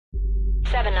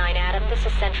7-9 Adam, this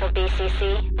is Central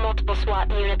BCC. Multiple SWAT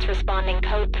units responding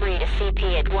code 3 to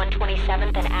CP at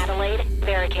 127th and Adelaide.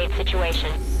 Barricade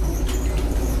situation.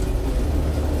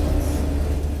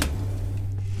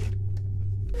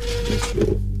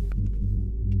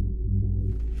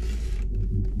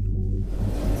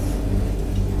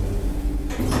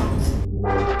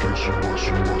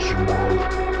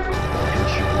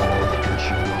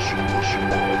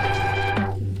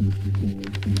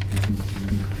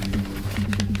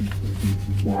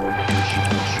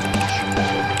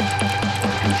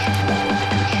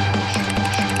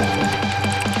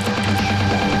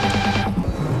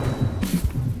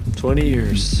 "20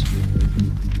 years.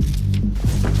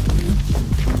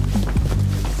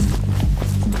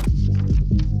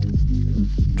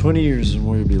 "20 years and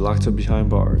we'll be locked up behind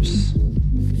bars.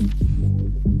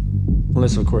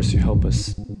 Unless, of course, you help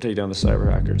us take down the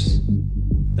cyber hackers.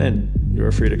 Then you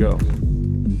are free to go.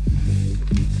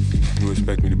 You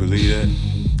expect me to believe that?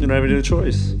 You don't have any other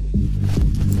choice.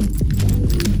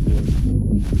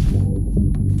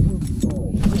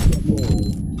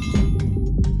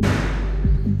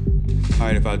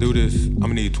 Alright, if I do this, I'm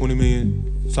gonna need 20 million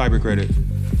cyber credits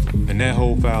and that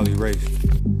whole file erased.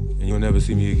 And you'll never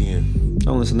see me again.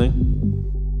 I'm listening.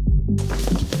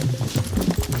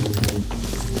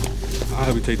 I'll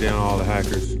help you take down all the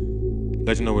hackers.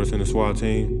 Let you know what's in the SWAT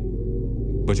team.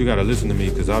 But you gotta listen to me,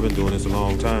 because I've been doing this a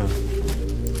long time.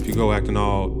 If you go acting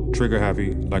all trigger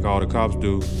happy like all the cops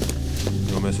do,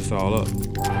 you'll mess us all up.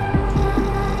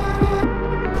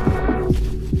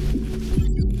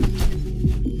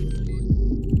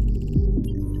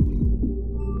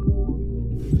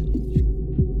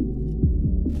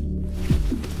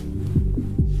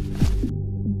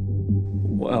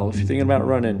 Well, if you're thinking about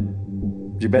running,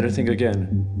 you better think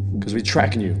again, because we're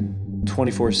tracking you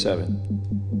 24/7.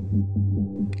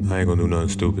 I ain't gonna do nothing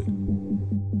stupid.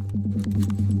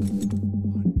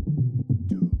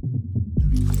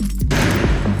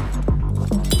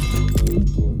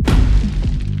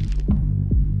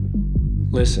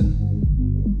 Listen,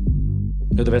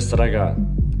 you're the best that I got.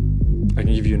 I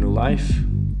can give you a new life,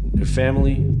 new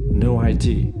family, new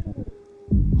ID,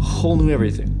 whole new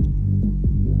everything.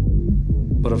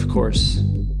 But of course,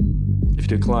 if you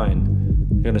decline,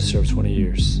 you're gonna serve 20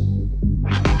 years.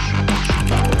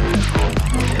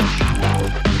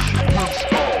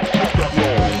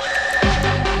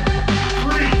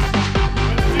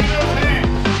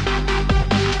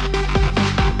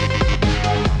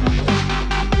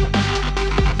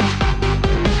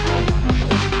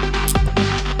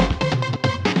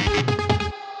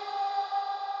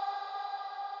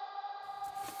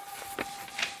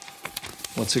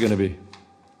 What's it gonna be?